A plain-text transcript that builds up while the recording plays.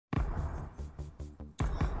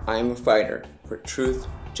I am a fighter for truth,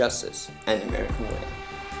 justice, and the American way.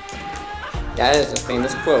 That is a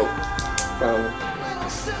famous quote from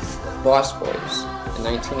Lost Boys, a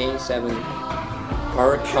 1987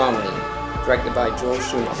 horror comedy directed by Joel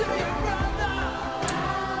Schumacher.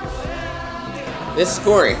 This is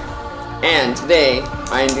Corey, and today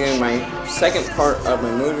I am doing my second part of my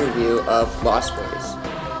movie review of Lost Boys.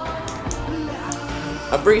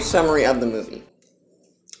 A brief summary of the movie.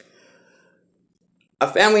 A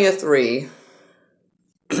family of three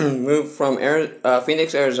moved from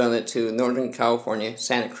Phoenix, Arizona to Northern California,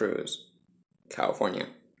 Santa Cruz, California,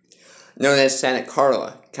 known as Santa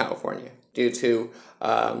Carla, California, due to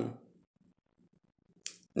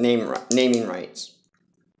naming rights,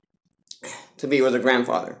 to be with their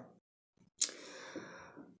grandfather.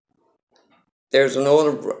 There's an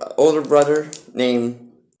older brother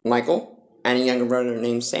named Michael and a younger brother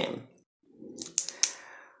named Sam.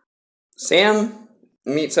 Sam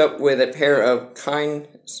meets up with a pair of Sam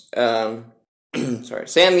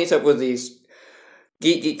meets up with these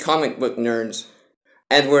geeky comic book nerds,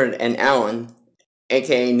 Edward and Alan,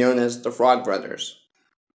 aka known as the Frog Brothers.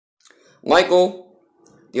 Michael,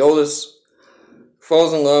 the oldest,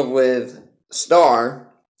 falls in love with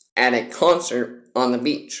Star at a concert on the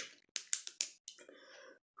beach,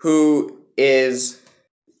 who is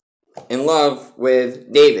in love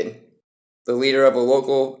with David, the leader of a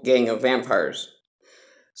local gang of vampires.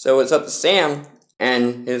 So it's up to Sam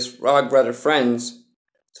and his frog brother friends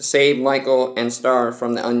to save Michael and Star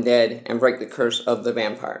from the undead and break the curse of the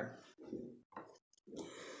vampire.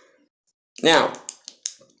 Now,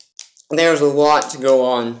 there's a lot to go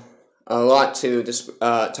on, a lot to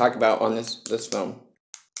talk about on this film.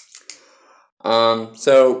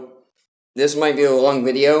 So this might be a long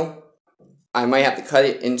video. I might have to cut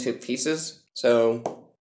it into pieces, so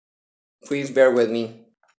please bear with me.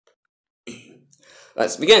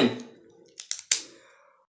 Let's begin.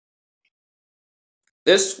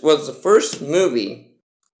 This was the first movie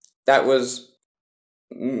that was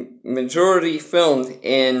majority filmed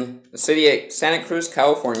in the city of Santa Cruz,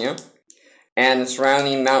 California, and the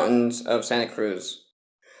surrounding mountains of Santa Cruz.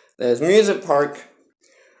 The amusement park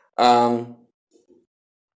was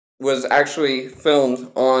actually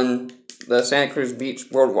filmed on the Santa Cruz Beach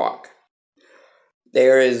Boardwalk.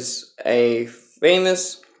 There is a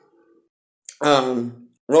famous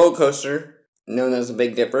roller coaster known as the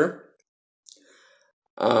Big Dipper.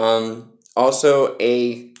 Also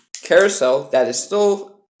a carousel that is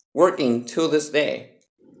still working till this day.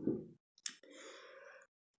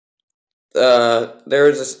 There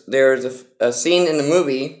is a scene in the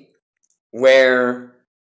movie where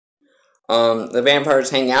the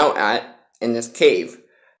vampires hang out in this cave.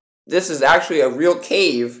 This is actually a real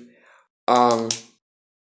cave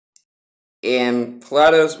in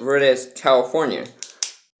Palos Verdes, California.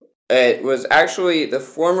 It was actually the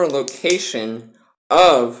former location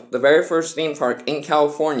of the very first theme park in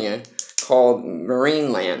California called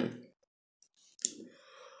Marineland.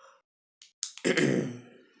 The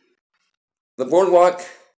boardwalk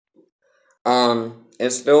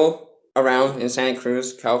is still around in Santa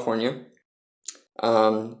Cruz, California.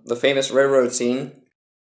 The famous railroad scene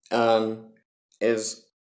is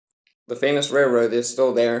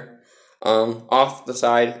still there, off the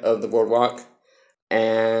side of the boardwalk,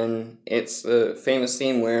 and it's the famous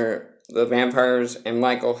scene where the vampires and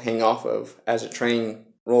Michael hang off of as a train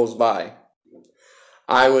rolls by.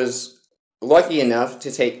 I was lucky enough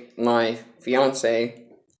to take my fiance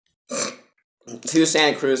to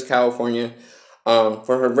Santa Cruz, California,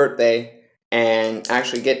 for her birthday, and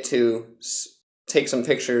actually get to take some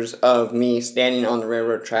pictures of me standing on the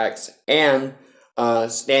railroad tracks and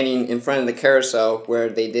standing in front of the carousel where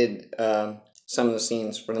they did some of the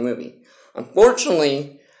scenes for the movie.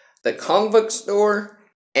 Unfortunately, the comic book store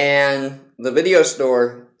and the video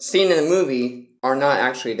store seen in the movie are not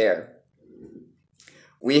actually there.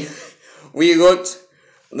 We looked,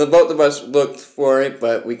 the both of us looked for it,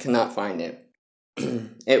 but we could not find it.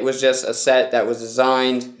 It was just a set that was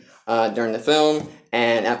designed during the film,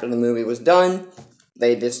 and after the movie was done,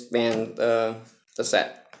 they disbanded the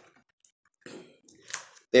set.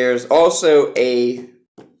 There's also a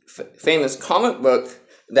famous comic book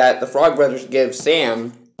that the Frog Brothers give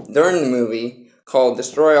Sam during the movie called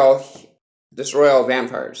Destroy All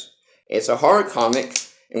Vampires. It's a horror comic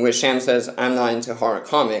in which Sam says, "I'm not into horror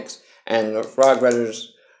comics," and the Frog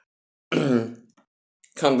Brothers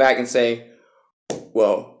come back and say,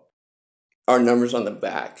 "Well, our number's on the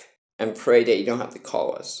back, and pray that you don't have to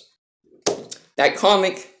call us." That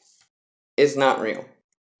comic is not real.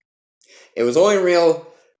 It was only real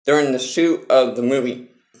during the shoot of the movie,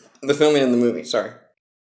 the filming of the movie, sorry.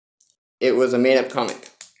 It was a made-up comic.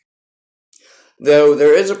 Though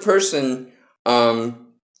there is a person that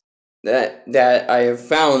I have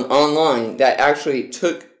found online that actually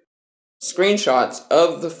took screenshots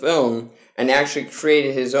of the film and actually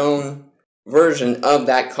created his own version of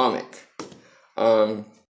that comic.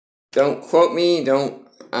 Don't quote me. Don't.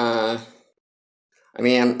 I'm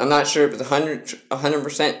not sure if it's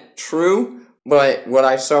 100% true, but what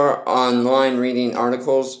I saw online reading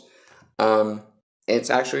articles, it's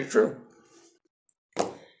actually true.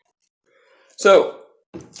 So,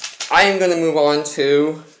 I am going to move on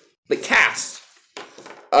to the cast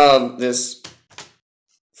of this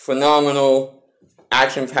phenomenal,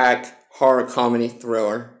 action-packed, horror comedy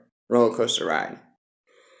thriller roller coaster ride.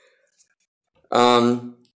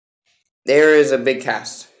 There is a big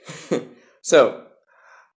cast. So,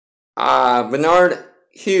 Bernard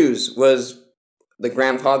Hughes was the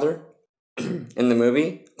grandfather in the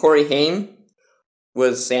movie. Corey Haim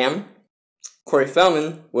was Sam. Corey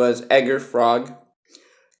Feldman was Edgar Frog.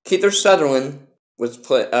 Kiefer Sutherland was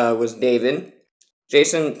David.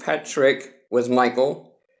 Jason Patrick was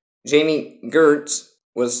Michael. Jamie Gertz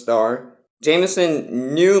was Star.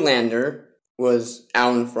 Jameson Newlander was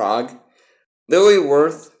Alan Frog. Lily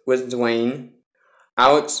Worth was Dwayne.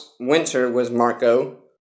 Alex Winter was Marco.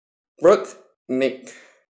 Brooke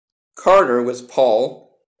McCarter was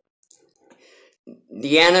Paul.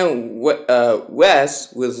 Deanna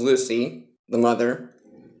West was Lucy, the mother.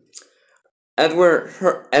 Edward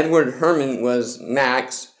Herman was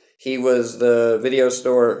Max. He was the video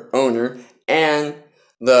store owner and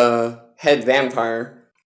the head vampire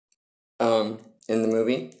in the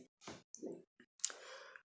movie.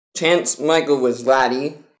 Chance Michael was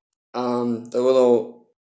Laddie, the little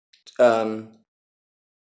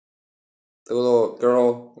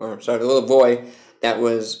boy that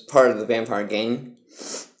was part of the vampire gang.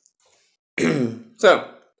 So,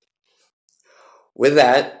 with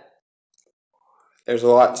that, there's a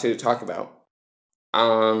lot to talk about.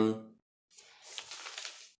 I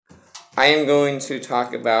am going to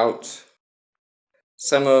talk about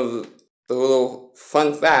some of the little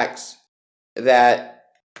fun facts that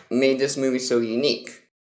made this movie so unique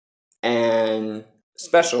and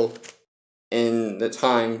special in the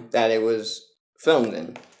time that it was filmed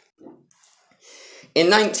in. In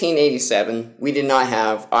 1987, we did not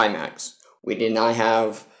have IMAX. We did not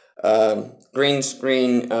have green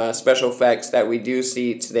screen special effects that we do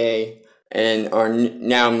see today and are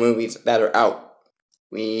now movies that are out.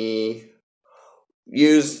 We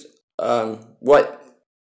used what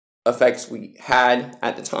effects we had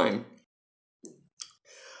at the time.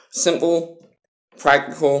 Simple,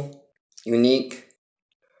 practical, unique,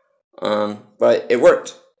 but it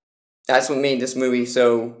worked. That's what made this movie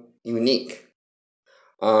so unique.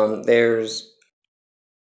 There's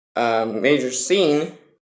a major scene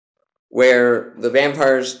where the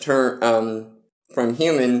vampires turn from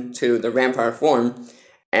human to their vampire form,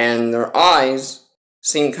 and their eyes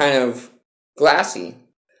seem kind of glassy.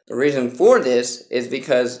 The reason for this is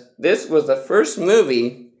because this was the first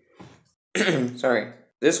movie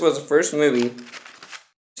this was the first movie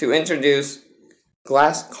to introduce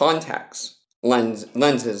glass contacts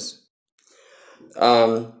lenses.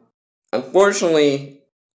 Unfortunately,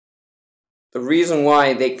 the reason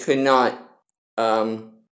why they could not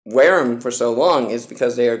wear them for so long is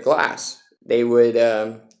because they are glass. They would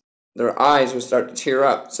their eyes would start to tear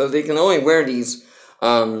up, so they can only wear these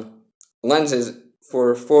lenses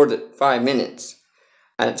for 4 to 5 minutes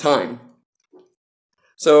at a time.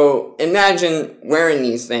 So imagine wearing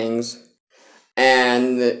these things,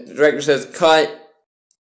 and the director says, "Cut,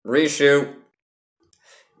 reshoot."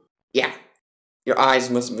 Yeah, your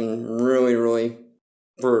eyes must have been really, really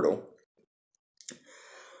brutal.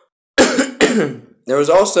 There was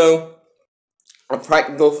also a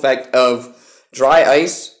practical effect of dry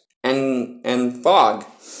ice and fog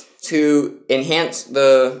to enhance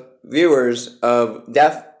the viewers of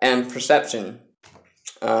depth and perception.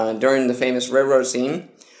 During the famous railroad scene,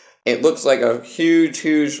 it looks like a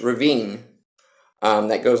huge ravine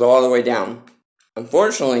that goes all the way down.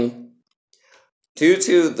 Unfortunately, due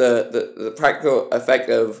to the practical effect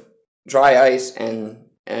of dry ice and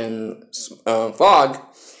fog,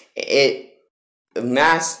 it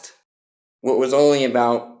masked what was only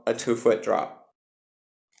about a 2-foot drop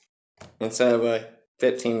instead of a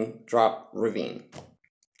 15-drop ravine.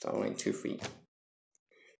 It's only 2 feet.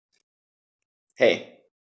 Hey,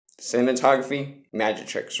 cinematography, magic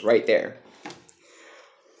tricks right there.